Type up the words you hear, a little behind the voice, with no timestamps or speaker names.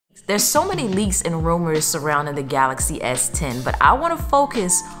There's so many leaks and rumors surrounding the Galaxy S10, but I want to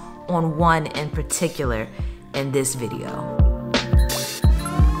focus on one in particular in this video.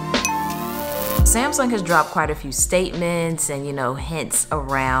 Samsung has dropped quite a few statements and, hints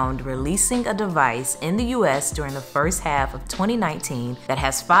around releasing a device in the US during the first half of 2019 that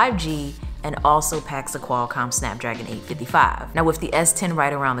has 5G and also packs a Qualcomm Snapdragon 855. Now, with the S10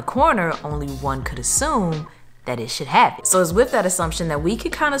 right around the corner, only one could assume that it should have it. So it's with that assumption that we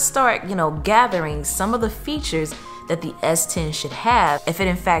could kind of start, gathering some of the features that the S10 should have if it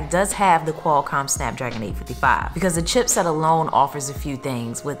in fact does have the Qualcomm Snapdragon 855, because the chipset alone offers a few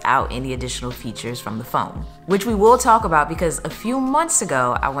things without any additional features from the phone, which we will talk about because a few months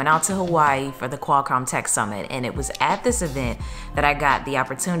ago I went out to Hawaii for the Qualcomm Tech Summit, and it was at this event that I got the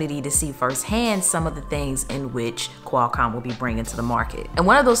opportunity to see firsthand some of the things in which Qualcomm will be bringing to the market. And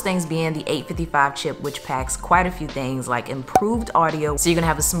one of those things being the 855 chip, which packs quite a few things like improved audio, so you're gonna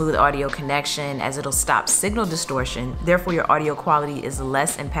have a smooth audio connection as it'll stop signal distortion. Therefore, your audio quality is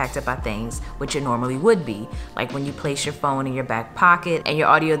less impacted by things which it normally would be, like when you place your phone in your back pocket and your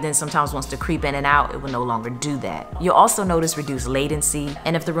audio then sometimes wants to creep in and out, it will no longer do that. You'll also notice reduced latency,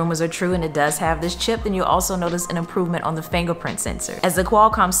 and if the rumors are true and it does have this chip, then you'll also notice an improvement on the fingerprint sensor, as the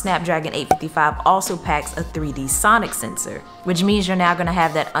Qualcomm Snapdragon 855 also packs a 3D sonic sensor, which means you're now going to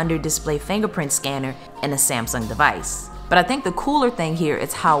have that under-display fingerprint scanner in a Samsung device. But I think the cooler thing here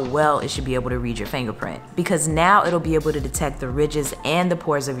is how well it should be able to read your fingerprint, because now it'll be able to detect the ridges and the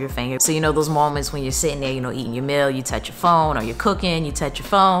pores of your finger. So those moments when you're sitting there, eating your meal, you touch your phone, or you're cooking, you touch your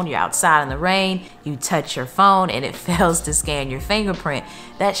phone, you're outside in the rain, you touch your phone and it fails to scan your fingerprint.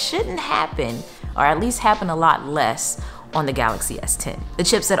 That shouldn't happen, or at least happen a lot less on the Galaxy S10. The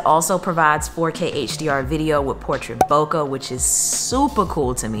chipset also provides 4K HDR video with portrait bokeh, which is super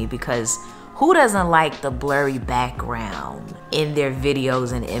cool to me because who doesn't like the blurry background in their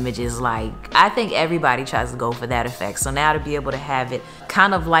videos and images? I think everybody tries to go for that effect. So now to be able to have it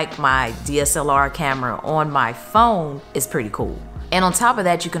kind of like my DSLR camera on my phone is pretty cool. And on top of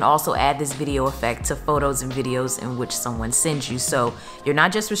that, you can also add this video effect to photos and videos in which someone sends you. So you're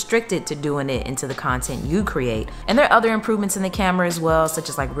not just restricted to doing it into the content you create. And there are other improvements in the camera as well, such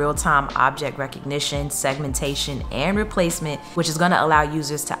as real-time object recognition, segmentation, and replacement, which is going to allow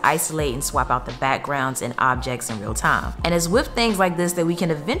users to isolate and swap out the backgrounds and objects in real time. And it's with things like this that we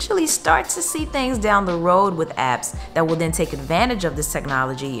can eventually start to see things down the road with apps that will then take advantage of this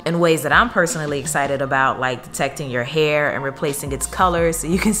technology in ways that I'm personally excited about, like detecting your hair and replacing its color so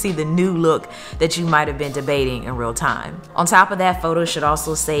you can see the new look that you might have been debating in real time. On top of that, photos should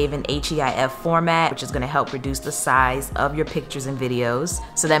also save in HEIF format, which is going to help reduce the size of your pictures and videos.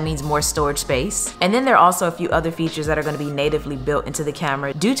 So that means more storage space. And then there are also a few other features that are going to be natively built into the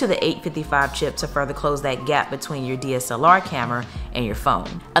camera due to the 855 chip to further close that gap between your DSLR camera and your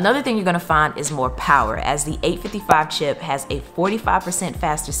phone. Another thing you're going to find is more power, as the 855 chip has a 45%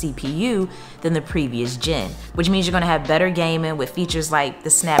 faster CPU than the previous gen, which means you're going to have better gaming with features like the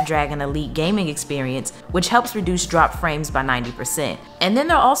Snapdragon Elite gaming experience, which helps reduce drop frames by 90%. And then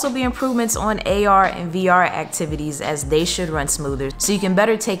there'll also be improvements on AR and VR activities, as they should run smoother, so you can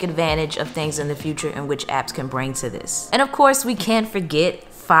better take advantage of things in the future in which apps can bring to this. And of course, we can't forget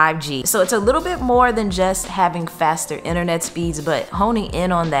 5G. So it's a little bit more than just having faster internet speeds, but honing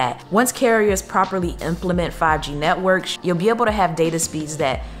in on that. Once carriers properly implement 5G networks, you'll be able to have data speeds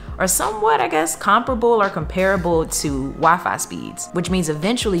that are somewhat, comparable or comparable to Wi-Fi speeds, which means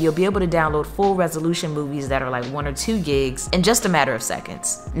eventually you'll be able to download full resolution movies that are 1 or 2 gigs in just a matter of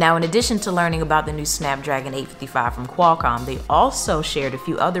seconds. Now, in addition to learning about the new Snapdragon 855 from Qualcomm, they also shared a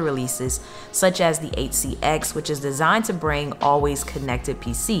few other releases, such as the 8CX, which is designed to bring always connected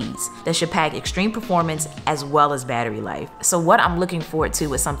PCs that should pack extreme performance as well as battery life. So what I'm looking forward to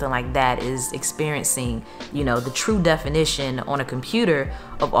with something like that is experiencing, the true definition on a computer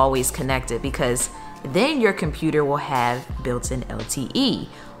of always connected, because then your computer will have built-in LTE,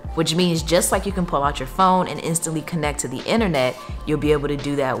 which means just like you can pull out your phone and instantly connect to the internet, you'll be able to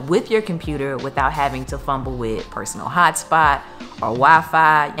do that with your computer without having to fumble with personal hotspot or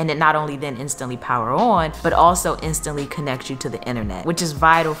Wi-Fi, and it not only then instantly power on, but also instantly connect you to the internet, which is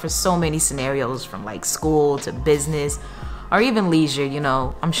vital for so many scenarios, from school to business or even leisure.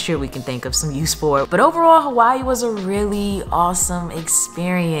 I'm sure we can think of some use for it. But overall, Hawaii was a really awesome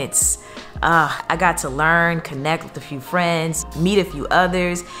experience. I got to learn, connect with a few friends, meet a few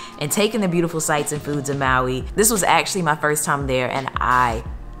others, and take in the beautiful sights and foods of Maui. This was actually my first time there and I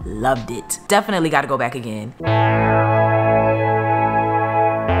loved it. Definitely got to go back again.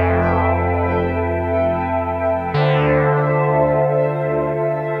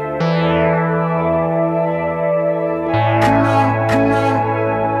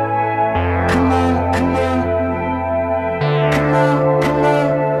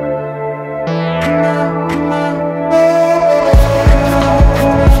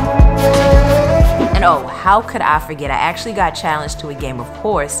 could I forget? I actually got challenged to a game of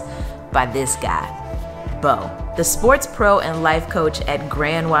horse by this guy, Bo, the sports pro and life coach at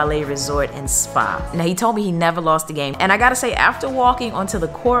Grand Wale Resort and Spa. Now, he told me he never lost a game, and I gotta say, after walking onto the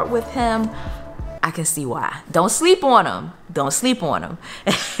court with him, I can see why. Don't sleep on him. Don't sleep on him.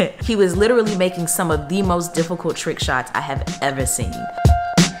 He was literally making some of the most difficult trick shots I have ever seen.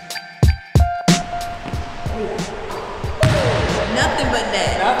 Nothing but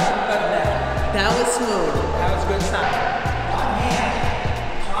that. Nothing but that. That was smooth. That was good time. One hand,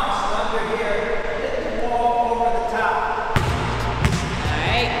 toss under here, hit the wall over the top. All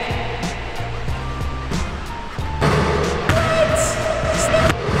right.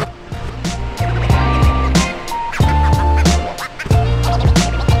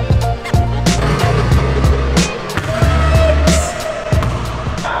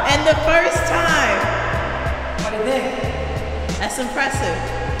 And the first time. What do you think? That's impressive.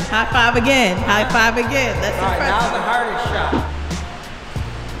 High five again. High five again. That's All right, impressive. now the hardest shot.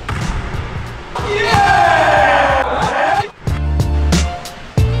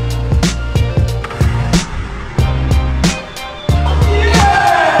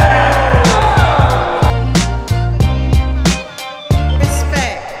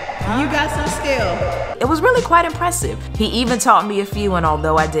 Respect. You got some skill. It was really quite impressive. He even taught me a few, and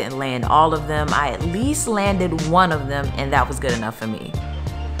although I didn't land all of them, I at least landed one of them, and that was good enough for me.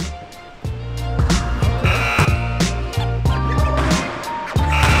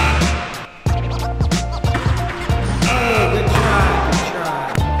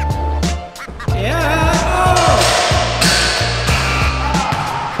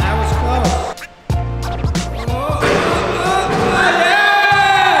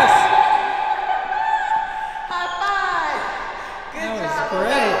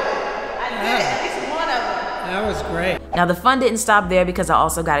 Now, the fun didn't stop there because I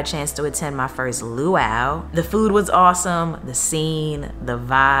also got a chance to attend my first luau. The food was awesome, the scene, the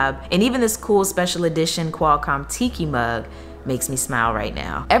vibe, and even this cool special edition Qualcomm Tiki mug makes me smile right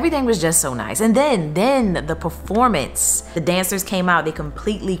now. Everything was just so nice. And then the performance. The dancers came out, they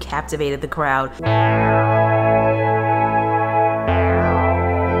completely captivated the crowd.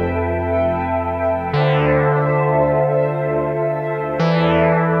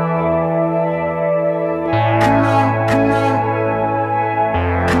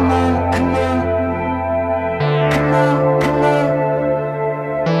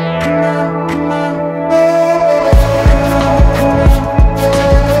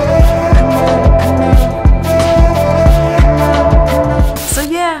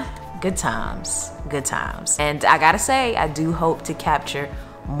 Good times, good times. And I gotta say, I do hope to capture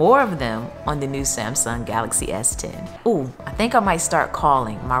more of them on the new Samsung Galaxy S10. Ooh, I think I might start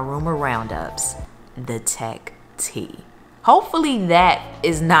calling my rumor roundups the Tech T. Hopefully that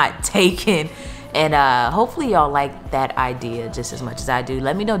is not taken, and hopefully y'all like that idea just as much as I do.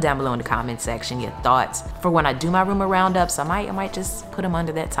 Let me know down below in the comment section your thoughts. For when I do my rumor roundups, I might just put them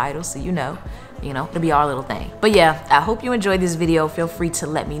under that title so you know, it'll be our little thing. But yeah, I hope you enjoyed this video. Feel free to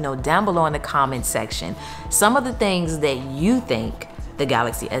let me know down below in the comment section some of the things that you think the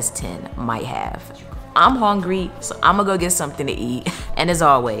Galaxy S10 might have. I'm hungry, so I'm gonna go get something to eat. And as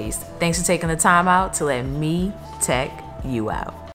always, thanks for taking the time out to let me tech you out.